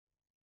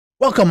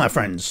Welcome, my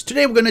friends.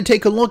 Today we're going to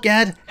take a look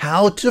at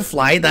how to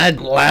fly that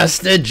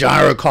blasted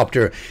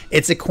gyrocopter.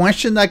 It's a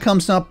question that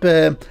comes up,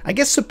 I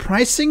guess,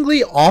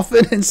 surprisingly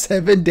often in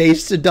 7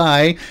 Days to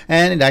Die,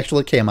 and it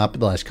actually came up in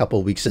the last couple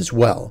of weeks as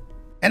well.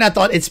 And I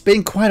thought it's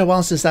been quite a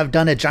while since I've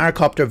done a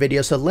gyrocopter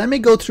video, so let me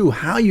go through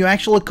how you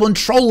actually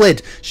control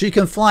it so you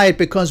can fly it,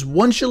 because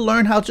once you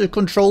learn how to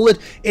control it,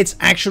 it's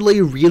actually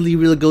a really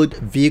good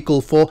vehicle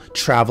for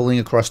traveling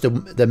across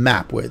the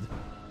map with.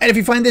 And if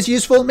you find this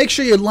useful, make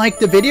sure you like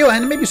the video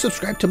and maybe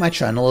subscribe to my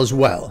channel as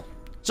well.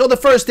 So the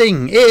first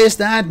thing is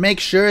that make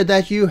sure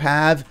that you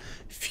have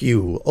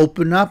fuel.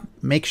 Open up,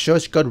 make sure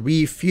it's got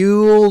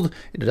refueled.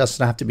 It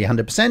doesn't have to be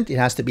 100%, it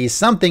has to be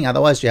something,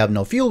 otherwise you have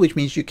no fuel, which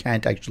means you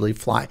can't actually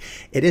fly.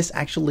 It is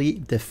actually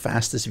the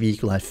fastest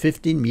vehicle at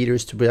 15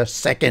 meters per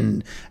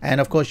second.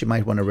 And of course you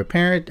might want to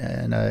repair it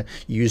and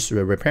use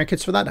repair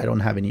kits for that. I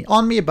don't have any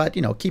on me, but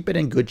you know, keep it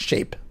in good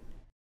shape.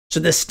 So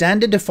the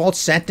standard default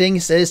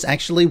settings is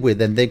actually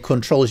within the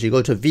controls. You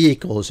go to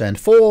vehicles and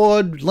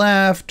forward,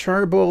 left,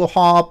 turbo,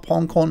 hop,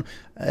 Hong Kong,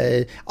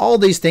 all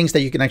these things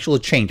that you can actually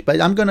change. But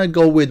I'm going to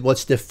go with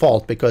what's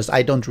default because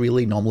I don't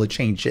really normally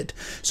change it.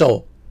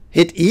 So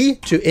hit E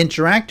to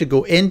interact, to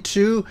go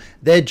into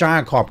the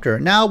gyrocopter.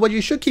 Now, what you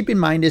should keep in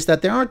mind is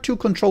that there are two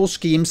control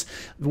schemes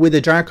with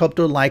the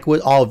gyrocopter, like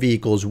with all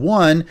vehicles.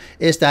 One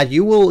is that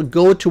you will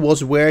go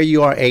towards where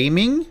you are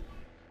aiming.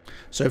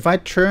 So if I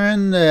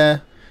turn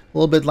a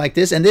little bit like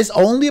this, and this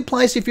only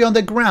applies if you're on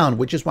the ground,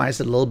 which is why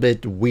it's a little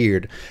bit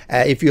weird.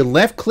 If you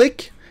left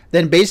click,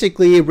 then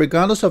basically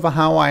regardless of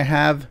how I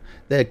have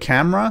the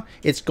camera,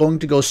 it's going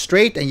to go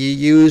straight, and you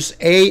use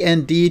A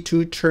and D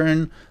to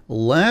turn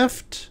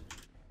left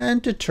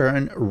and to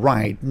turn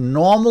right.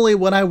 Normally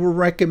what I would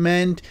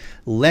recommend,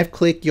 left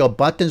click your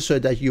button so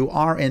that you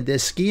are in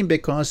this scheme,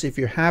 because if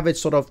you have it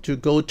sort of to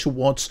go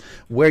towards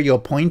where you're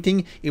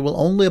pointing, it will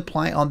only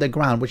apply on the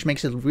ground, which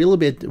makes it a little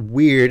bit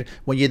weird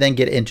when you then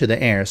get into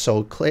the air.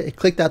 So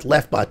click that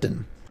left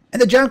button.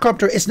 And the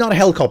gyrocopter is not a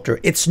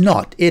helicopter. It's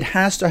not. It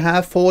has to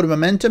have forward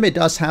momentum. It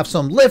does have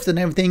some lift and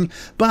everything,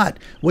 but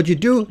what you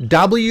do,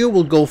 W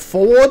will go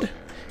forward,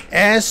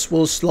 S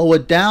will slow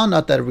it down.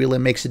 Not that it really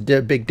makes a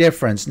big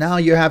difference. Now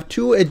you have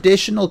two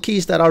additional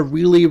keys that are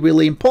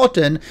really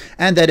important,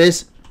 and that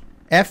is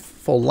F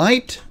for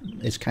light.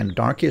 It's kind of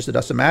dark here, so it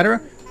doesn't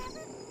matter.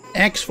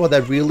 X for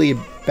that really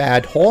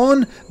bad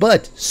horn,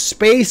 but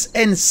space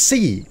and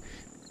C.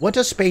 What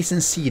does space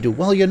and C do?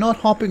 Well, you're not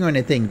hopping or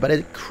anything, but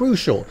it's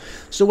crucial.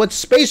 So what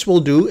space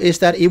will do is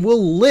that it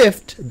will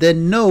lift the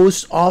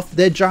nose of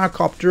the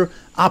gyrocopter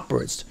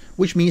upwards,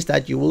 which means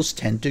that you will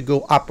tend to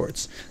go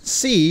upwards.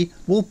 C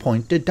will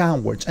point it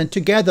downwards, and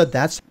together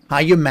that's how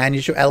you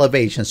manage your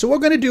elevation. So what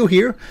we're going to do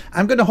here,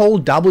 I'm going to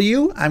hold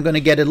W, I'm going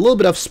to get a little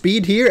bit of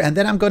speed here, and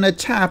then I'm going to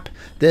tap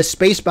the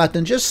space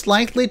button just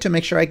slightly to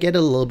make sure I get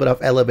a little bit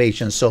of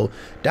elevation. So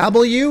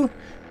W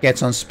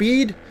gets on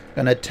speed,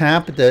 going to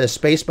tap the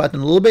space button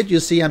a little bit. You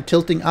see I'm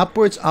tilting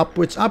upwards,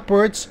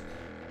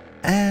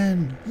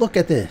 and look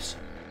at this.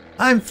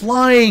 I'm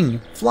flying.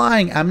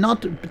 I'm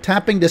not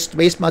tapping the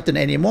space button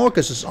anymore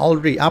because it's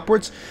already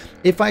upwards.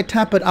 If I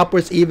tap it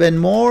upwards even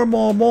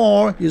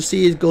more, you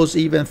see it goes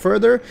even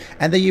further,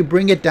 and then you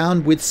bring it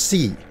down with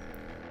C.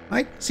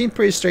 Right? Seems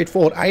pretty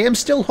straightforward. I am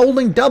still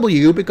holding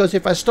W, because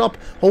if I stop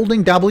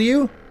holding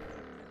W,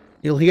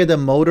 you'll hear the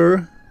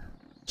motor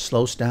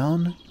slows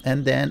down,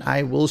 and then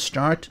I will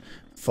start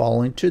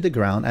falling to the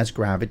ground as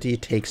gravity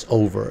takes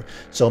over.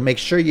 So make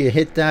sure you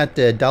hit that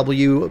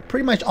W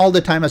pretty much all the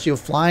time as you're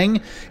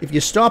flying. If you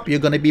stop, you're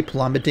going to be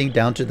plummeting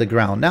down to the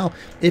ground. Now,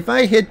 if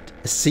I hit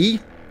C,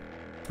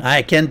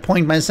 I can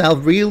point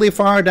myself really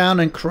far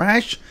down and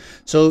crash.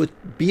 So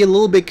be a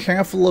little bit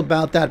careful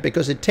about that,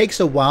 because it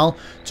takes a while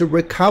to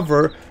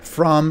recover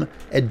from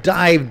a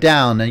dive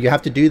down, and you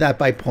have to do that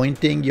by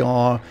pointing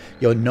your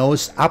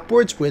nose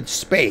upwards with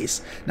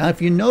space. Now,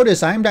 if you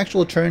notice, I'm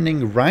actually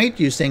turning right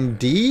using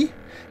D.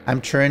 I'm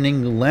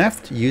turning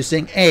left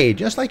using A,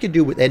 just like you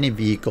do with any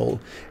vehicle.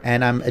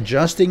 And I'm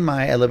adjusting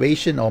my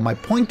elevation or my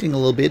pointing a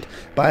little bit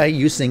by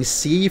using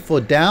C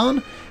for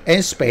down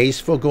and space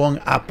for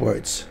going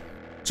upwards.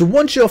 So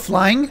once you're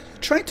flying,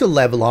 try to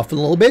level off a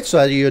little bit so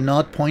that you're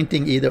not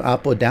pointing either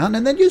up or down,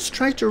 and then just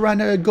try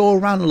to go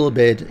around a little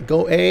bit.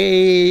 Go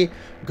A,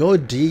 go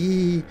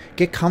D,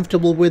 get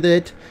comfortable with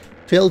it.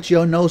 Tilt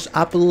your nose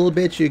up a little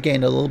bit, you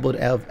gain a little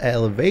bit of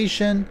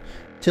elevation.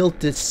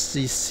 Tilt the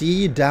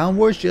C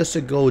downwards just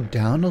to go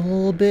down a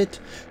little bit,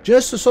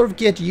 just to sort of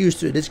get used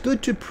to it. It's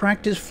good to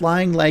practice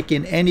flying like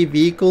in any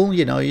vehicle.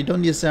 You know, you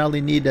don't necessarily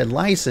need a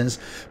license,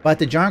 but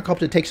the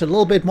gyrocopter takes a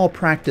little bit more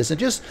practice, and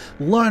just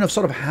learn of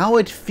sort of how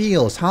it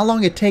feels, how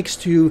long it takes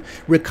to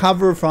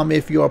recover from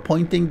if you are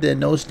pointing the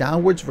nose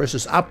downwards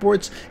versus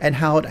upwards, and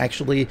how it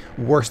actually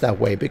works that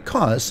way,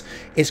 because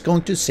it's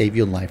going to save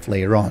your life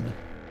later on.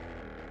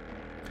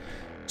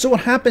 So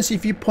what happens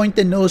if you point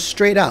the nose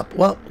straight up?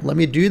 Well, let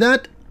me do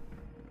that.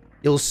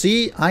 You'll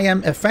see I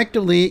am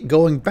effectively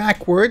going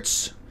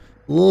backwards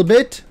a little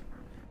bit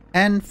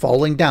and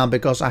falling down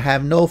because I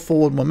have no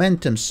forward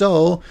momentum.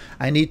 So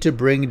I need to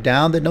bring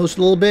down the nose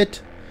a little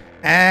bit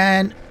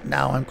And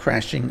now I'm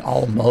crashing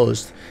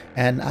almost.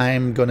 And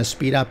I'm going to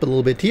speed up a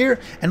little bit here.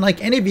 And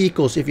like any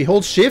vehicles, if you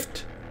hold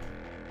shift,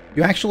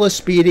 you're actually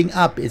speeding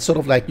up. It's sort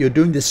of like you're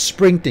doing this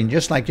sprinting,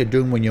 just like you're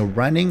doing when you're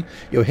running.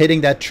 You're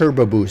hitting that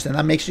turbo boost, and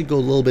that makes you go a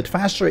little bit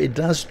faster. It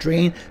does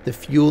drain the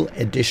fuel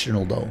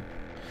additional though.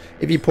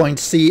 If you point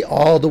C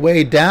all the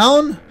way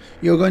down,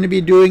 you're going to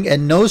be doing a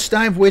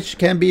nosedive, which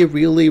can be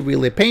really,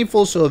 really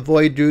painful. So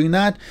avoid doing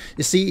that.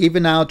 You see,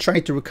 even now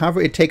trying to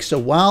recover, it takes a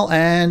while,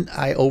 and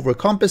I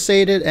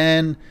overcompensated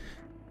and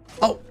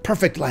oh,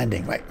 perfect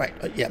landing. Right.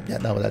 Yeah,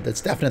 no,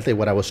 that's definitely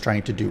what I was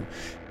trying to do.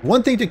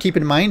 One thing to keep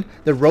in mind,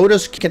 the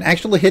rotors can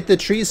actually hit the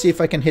tree. See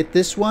if I can hit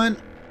this one.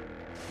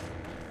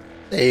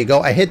 There you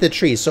go. I hit the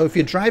tree. So if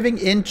you're driving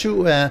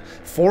into a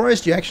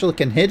forest, you actually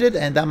can hit it,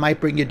 and that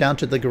might bring you down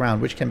to the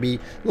ground, which can be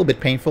a little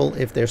bit painful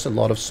if there's a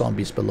lot of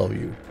zombies below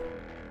you.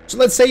 So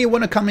let's say you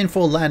want to come in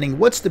for a landing.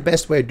 What's the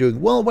best way of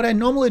doing? Well, what I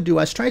normally do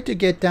is try to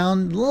get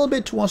down a little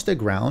bit towards the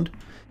ground,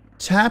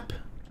 tap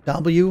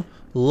W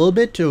a little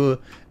bit to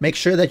make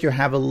sure that you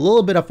have a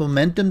little bit of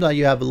momentum, that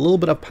you have a little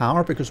bit of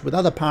power, because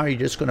without the power, you're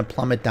just going to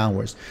plummet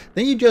downwards.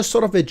 Then you just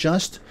sort of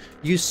adjust.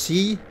 You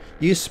see,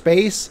 you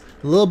space,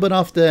 a little bit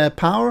of the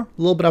power, a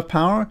little bit of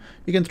power.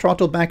 You can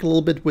throttle back a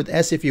little bit with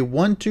S if you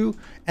want to,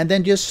 and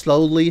then just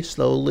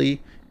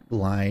slowly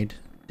glide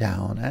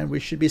down. And we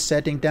should be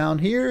setting down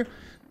here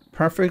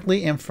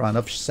perfectly in front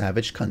of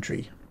Savage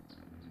Country.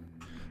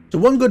 So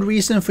one good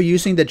reason for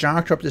using the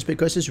Gyrocopter is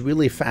because it's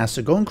really fast.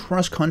 So going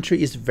cross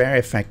country is very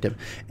effective.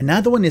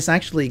 Another one is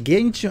actually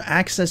getting you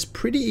access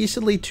pretty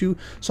easily to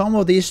some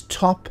of these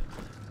top...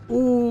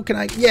 Ooh, can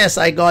I? Yes,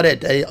 I got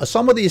it.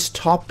 Some of these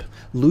top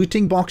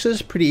looting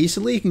boxes pretty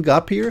easily. You can go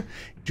up here,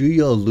 do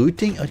your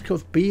looting.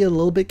 Be a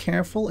little bit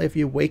careful if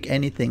you wake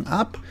anything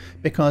up,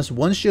 because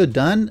once you're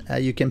done,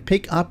 you can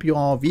pick up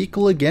your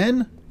vehicle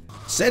again,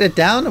 set it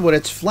down when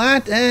it's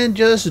flat, and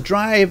just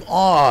drive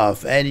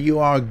off. And you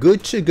are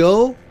good to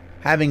go,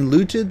 having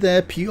looted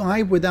the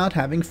PUI without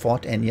having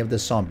fought any of the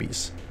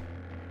zombies.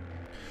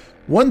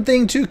 One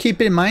thing to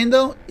keep in mind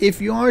though,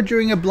 if you are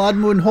during a Blood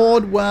Moon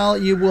Horde, well,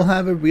 you will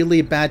have a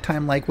really bad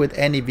time, like with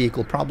any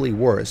vehicle, probably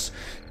worse.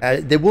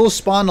 They will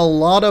spawn a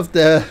lot of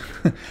the,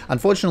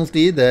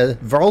 unfortunately, the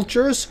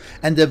vultures,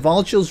 and the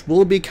vultures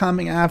will be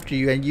coming after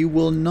you, and you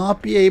will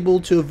not be able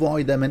to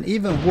avoid them. And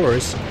even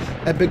worse,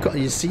 because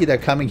you see they're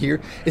coming here,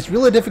 it's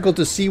really difficult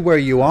to see where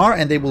you are,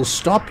 and they will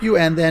stop you,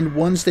 and then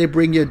once they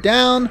bring you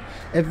down,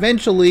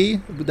 eventually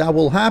that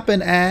will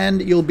happen,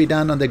 and you'll be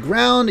down on the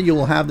ground.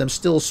 You'll have them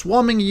still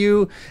swarming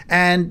you,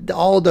 and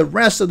all the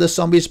rest of the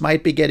zombies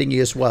might be getting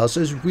you as well. So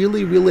it's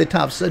really, really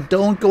tough. So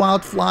don't go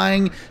out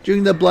flying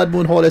during the Blood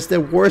Moon Horde. It's the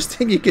worst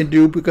thing you can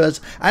do, because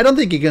I don't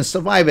think you can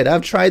survive it.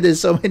 I've tried this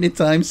so many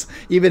times,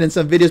 even in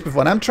some videos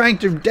before, and I'm trying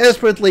to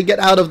desperately get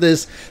out of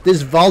this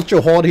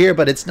vulture horde here,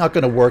 but it's not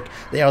going to work.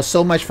 They are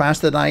so much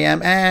faster than I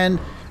am, and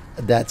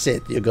that's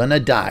it. You're gonna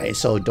die.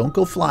 So don't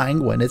go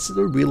flying when it's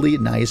a really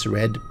nice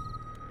red.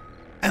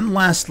 And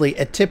lastly,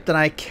 a tip that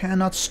I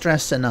cannot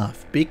stress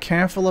enough: be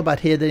careful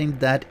about hitting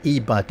that E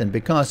button,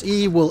 because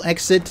E will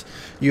exit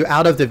you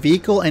out of the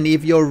vehicle, and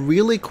if you're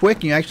really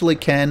quick, you actually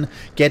can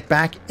get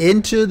back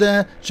into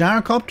the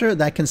Gyrocopter.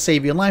 That can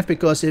save your life,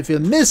 because if you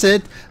miss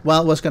it,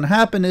 well, what's going to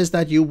happen is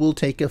that you will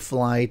take a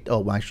flight,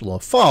 or actually a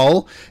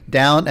fall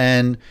down,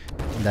 and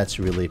that's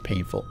really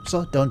painful.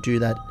 So don't do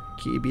that.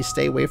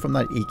 Stay away from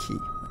that E key.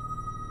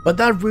 But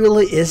that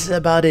really is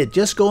about it.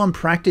 Just go and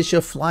practice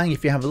your flying.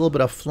 If you have a little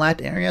bit of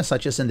flat area,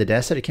 such as in the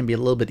desert, it can be a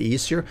little bit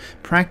easier.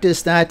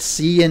 Practice that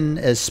C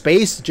in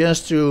space,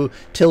 just to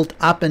tilt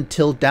up and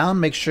tilt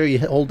down. Make sure you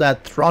hold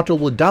that throttle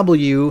with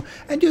W,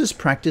 and just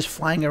practice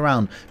flying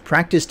around.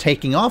 Practice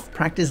taking off,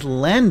 practice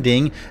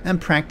landing, and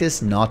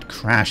practice not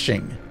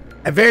crashing.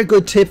 A very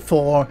good tip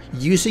for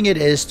using it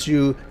is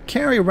to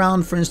carry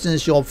around, for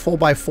instance, your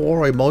 4x4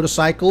 or a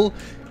motorcycle.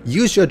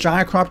 Use your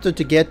Gyrocopter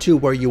to get to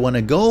where you want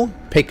to go,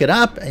 pick it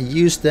up, and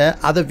use the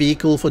other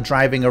vehicle for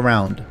driving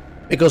around.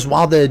 Because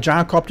while the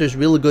Gyrocopter is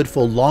really good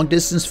for long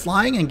distance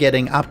flying and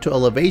getting up to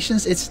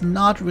elevations, it's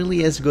not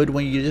really as good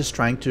when you're just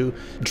trying to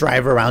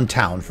drive around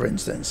town, for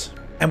instance.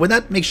 And with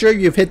that, make sure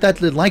you've hit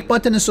that little like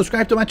button and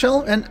subscribe to my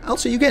channel, and I'll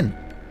see you again.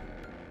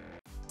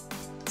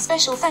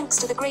 Special thanks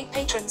to the great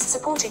patrons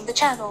supporting the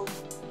channel.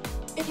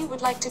 If you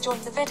would like to join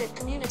the vetted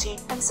community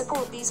and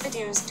support these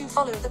videos, do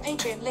follow the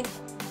Patreon link.